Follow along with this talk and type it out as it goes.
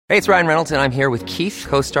Hey, it's Ryan Reynolds, and I'm here with Keith,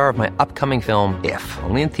 co-star of my upcoming film, If,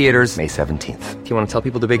 only in theaters May 17th. Do you want to tell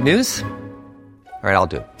people the big news? All right, I'll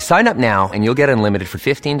do it. Sign up now and you'll get unlimited for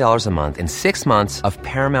 $15 a month and 6 months of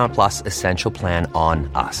Paramount Plus Essential Plan on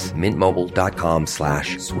us.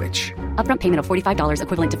 MintMobile.com/switch. Upfront payment of $45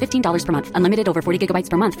 equivalent to $15 per month. Unlimited over 40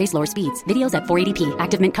 gigabytes per month. Face lower speeds. Videos at 480p.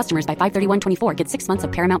 Active Mint customers by 531.24 get 6 months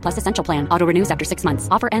of Paramount Plus Essential Plan. Auto renews after 6 months.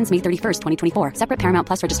 Offer ends May 31st, 2024. Separate Paramount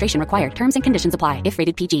Plus registration required. Terms and conditions apply if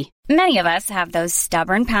rated PG. Many of us have those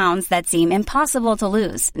stubborn pounds that seem impossible to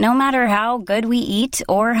lose, no matter how good we eat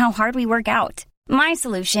or how hard we work out. My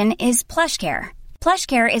solution is PlushCare.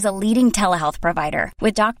 PlushCare is a leading telehealth provider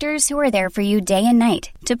with doctors who are there for you day and night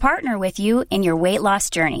to partner with you in your weight loss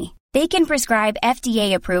journey. They can prescribe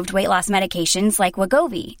FDA-approved weight loss medications like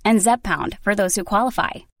Wegovy and Zepbound for those who qualify.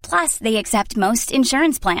 Plus, they accept most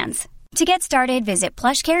insurance plans. To get started, visit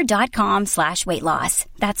plushcare.com/weightloss.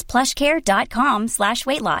 That's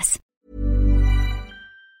plushcare.com/weightloss.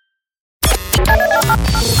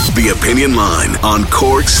 The Opinion Line on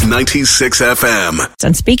Cork's 96 FM.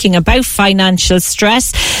 And speaking about financial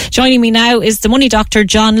stress, joining me now is the money doctor,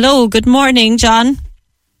 John Lowe. Good morning, John.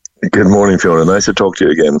 Good morning, Fiona. Nice to talk to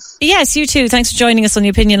you again. Yes, you too. Thanks for joining us on the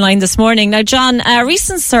Opinion Line this morning. Now, John, a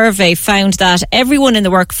recent survey found that everyone in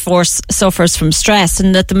the workforce suffers from stress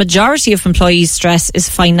and that the majority of employees' stress is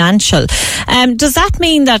financial. Does that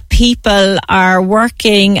mean that people are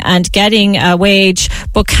working and getting a wage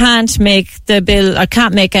but can't make the bill or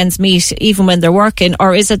can't make ends meet even when they're working?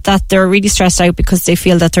 Or is it that they're really stressed out because they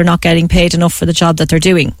feel that they're not getting paid enough for the job that they're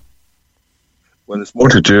doing? Well, it's more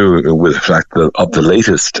to do with the fact that of the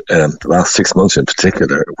latest, the last 6 months in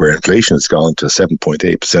particular, where inflation has gone to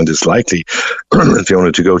 7.8%, it's likely,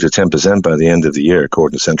 Fiona, to go to 10% by the end of the year,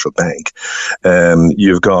 according to Central Bank.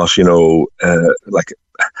 You've got, like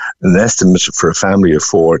an estimate for a family of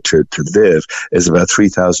four to live is about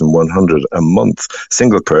 3,100 a month.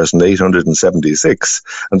 Single person, 876.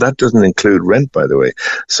 And that doesn't include rent, by the way.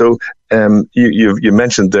 So, you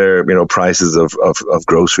mentioned there, prices of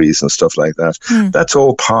groceries and stuff like that. That's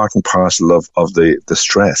all part and parcel of the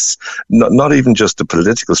stress. Not even just the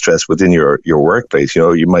political stress within your workplace.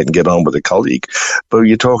 You mightn't get on with a colleague, but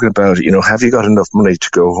you're talking about, have you got enough money to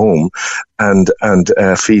go home and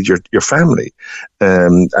feed your family?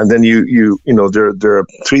 And then there are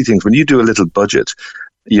three things. When you do a little budget,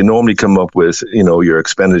 you normally come up with, your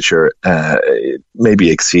expenditure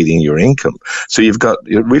maybe exceeding your income. So you've got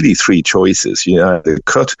really three choices. You either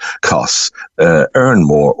cut costs, earn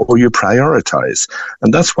more, or you prioritize.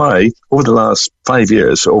 And that's why over the last 5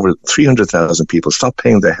 years, over 300,000 people stopped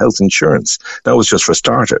paying their health insurance. That was just for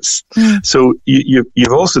starters. So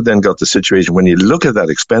you've also then got the situation when you look at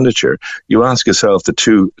that expenditure, you ask yourself the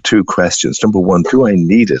two questions. Number one, do I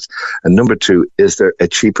need it? And number two, is there a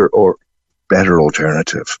cheaper or better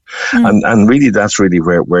alternative? And really, that's really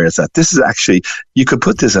where it's at. This is actually, you could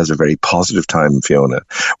put this as a very positive time, Fiona,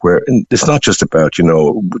 where it's not just about,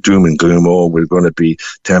 doom and gloom, we're going to be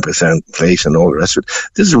 10% inflation and all the rest of it.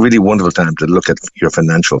 This is a really wonderful time to look at your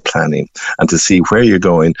financial planning and to see where you're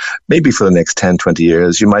going. Maybe for the next 10, 20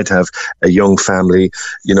 years, you might have a young family.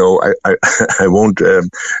 I won't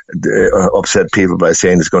upset people by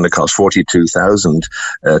saying it's going to cost $42,000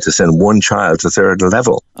 to send one child to third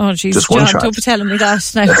level. Oh, Jesus, just one child. Don't be telling me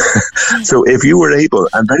that now. So if you were able,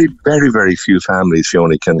 and very, very, very few families,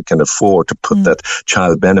 Fiona, can afford to put that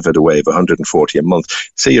child benefit away of $140 a month.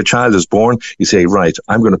 Say your child is born, you say, right,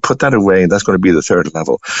 I'm going to put that away, and that's going to be the third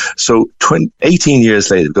level. So 18 years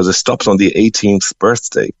later, because it stops on the 18th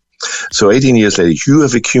birthday, so 18 years later, you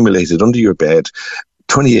have accumulated under your bed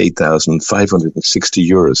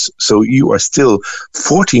 €28,560. So you are still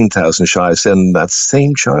 14,000 shy of sending that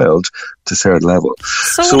same child to third level.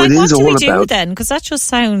 So it is all about. What do we do then? Because that just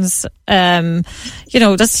sounds,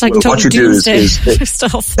 that's like total doomsday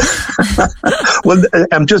stuff. Well,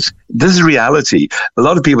 this is reality. A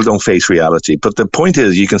lot of people don't face reality, but the point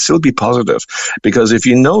is you can still be positive, because if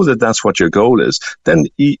you know that that's what your goal is, then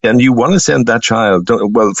and you want to send that child,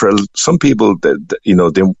 well, for some people, they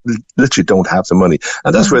literally don't have the money.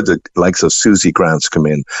 And that's where the likes of Susie Grants come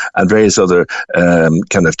in and various other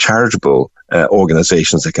kind of charitable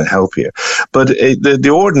organizations that can help here. But the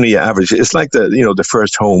ordinary average, it's like the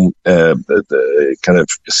first home the kind of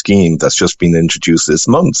scheme that's just been introduced this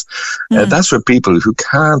month. That's for people who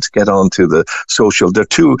can't get onto the social. They're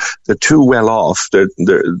too well off. They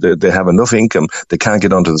have enough income. They can't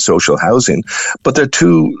get onto the social housing, but they're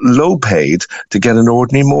too low paid to get an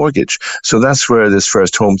ordinary mortgage. So that's where this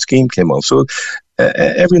first home scheme came on. So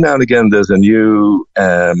every now and again, there's a new,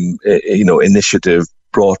 initiative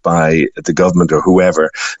brought by the government or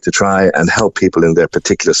whoever to try and help people in their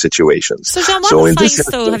particular situations. So John, what advice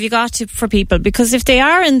though have you got for people? Because if they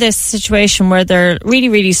are in this situation where they're really,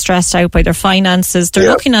 really stressed out by their finances, they're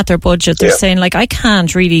looking at their budget, they're saying like, I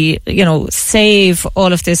can't really, save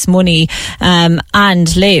all of this money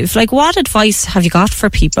and live. Like, what advice have you got for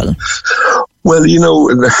people? Well, you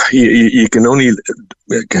can only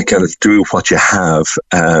kind of do what you have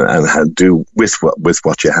and do with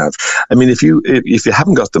what you have. I mean, if you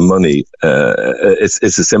haven't got the money, it's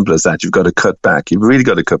as simple as that. You've got to cut back. You've really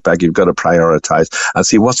got to cut back. You've got to prioritize and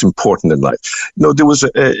see what's important in life. There was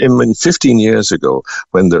 15 years ago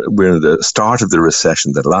when we're in the start of the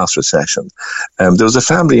recession, the last recession. There was a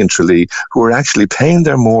family in Tralee who were actually paying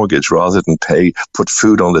their mortgage rather than put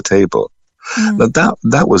food on the table. Now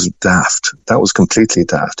that was daft. That was completely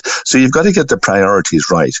daft. So you've got to get the priorities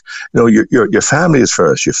right. Your family is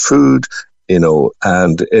first. Your food,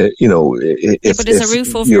 and but is a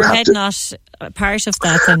roof over your head not a part of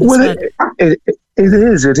that? Then well, it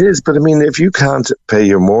is. But I mean, if you can't pay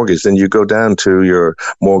your mortgage, then you go down to your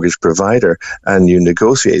mortgage provider and you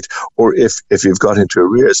negotiate. Or if you've got into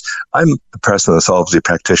arrears, I'm a personal insolvency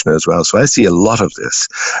practitioner as well, so I see a lot of this.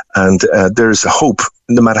 And there's hope.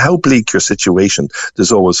 No matter how bleak your situation,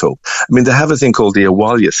 there's always hope. I mean, they have a thing called the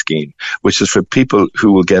Awalia scheme, which is for people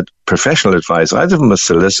who will get professional advice, either from a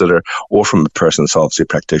solicitor or from a personal insolvency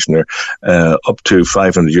practitioner, up to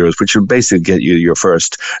 €500, which will basically get you your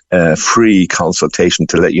first free consultation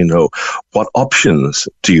to let you know what options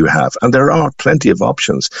do you have. And there are plenty of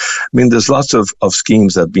options. I mean, there's lots of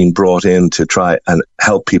schemes that have been brought in to try and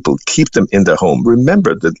help people keep them in their home.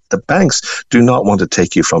 Remember that the banks do not want to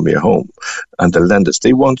take you from your home, and the lenders,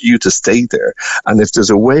 they want you to stay there. And if there's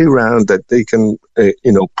a way around that they can,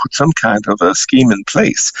 put some kind of a scheme in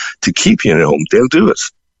place to keep you in your home, they'll do it.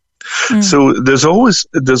 So there's always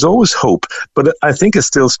hope, but I think it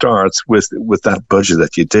still starts with that budget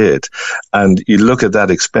that you did, and you look at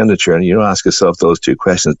that expenditure and you ask yourself those two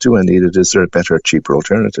questions: do I need it? Is there a better, cheaper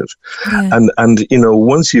alternative? And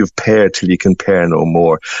once you've pared till you can pare no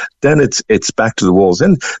more, then it's back to the walls.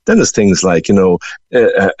 Then there's things like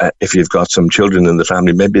if you've got some children in the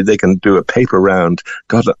family, maybe they can do a paper round.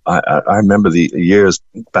 God, I remember the years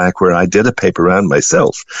back where I did a paper round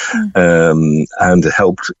myself, and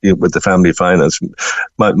helped with the family finance.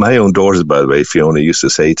 My own daughters, by the way, Fiona, used to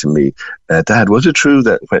say to me, Dad, was it true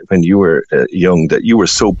that when you were young that you were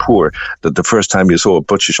so poor that the first time you saw a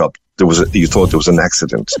butcher shop, you thought there was an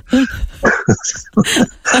accident?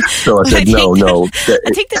 So I said, no.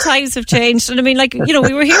 I think the times have changed. And I mean,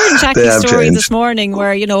 we were hearing Jackie's story this morning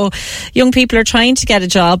where, young people are trying to get a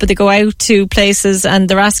job, but they go out to places and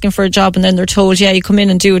they're asking for a job, and then they're told, you come in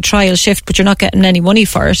and do a trial shift, but you're not getting any money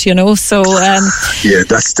for it, So,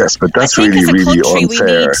 that's really, really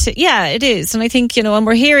unfair. It is. And I think, and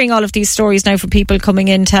we're hearing all of these stories now from people coming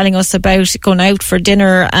in telling us about going out for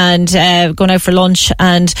dinner and going out for lunch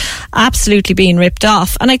and absolutely being ripped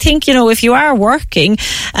off. And I think, if you are working,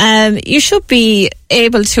 you should be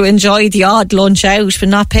able to enjoy the odd lunch out, but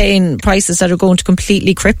not paying prices that are going to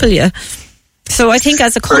completely cripple you. So I think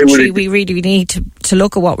as a country, we really need to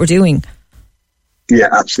look at what we're doing. Yeah,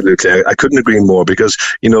 absolutely. I couldn't agree more, because,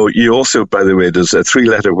 you also, by the way, there's a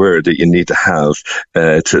 3-letter word that you need to have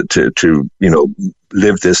to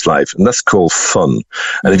live this life, and that's called fun.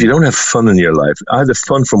 And if you don't have fun in your life, either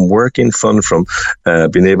fun from working, fun from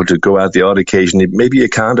being able to go out the odd occasion, maybe you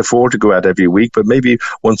can't afford to go out every week, but maybe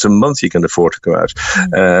once a month you can afford to go out.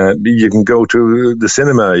 You can go to the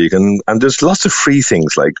cinema, and there's lots of free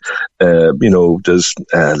things like, there's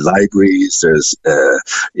libraries, there's,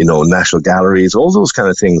 national galleries, all those kind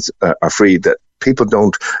of things are free that people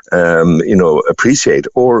don't, appreciate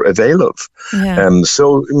or avail of.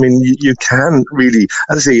 So, I mean, you can really,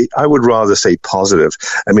 I would rather say positive.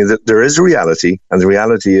 I mean, there is a reality, and the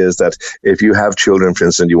reality is that if you have children, for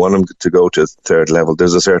instance, you want them to go to third level,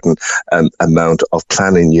 there's a certain amount of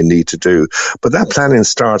planning you need to do. But that planning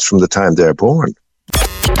starts from the time they're born.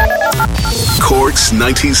 Cork's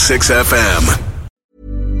 96 FM.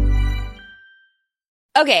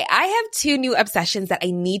 Okay, I have 2 new obsessions that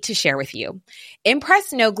I need to share with you.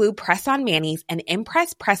 Impress No Glue Press-On Manis and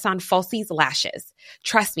Impress Press-On Falsies Lashes.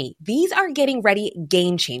 Trust me, these are getting ready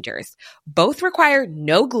game changers. Both require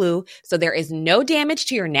no glue, so there is no damage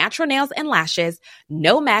to your natural nails and lashes,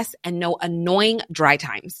 no mess, and no annoying dry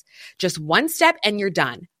times. Just one step and you're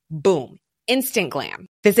done. Boom. Instant glam.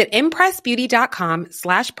 Visit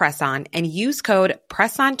impressbeauty.com/presson and use code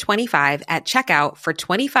PRESSON25 at checkout for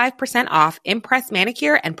 25% off Impress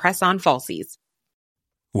Manicure and Press-On Falsies.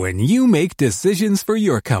 When you make decisions for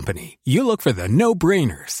your company, you look for the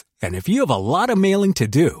no-brainers. And if you have a lot of mailing to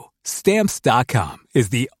do, Stamps.com is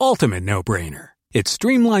the ultimate no-brainer. It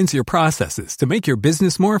streamlines your processes to make your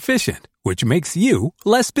business more efficient, which makes you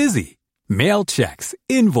less busy. Mail checks,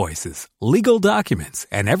 invoices, legal documents,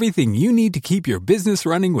 and everything you need to keep your business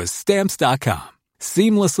running with Stamps.com.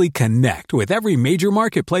 Seamlessly connect with every major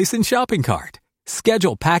marketplace and shopping cart.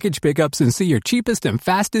 Schedule package pickups and see your cheapest and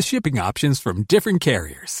fastest shipping options from different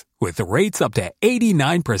carriers, with rates up to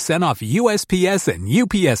 89% off USPS and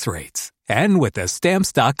UPS rates. And with the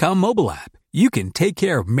Stamps.com mobile app, you can take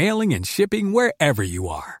care of mailing and shipping wherever you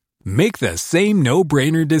are. Make the same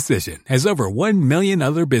no-brainer decision as over 1 million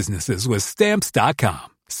other businesses with Stamps.com.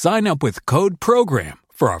 Sign up with code PROGRAM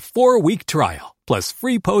for a 4-week trial, plus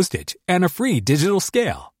free postage and a free digital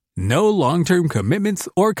scale. No long-term commitments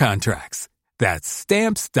or contracts. That's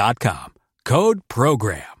Stamps.com. Code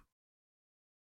PROGRAM.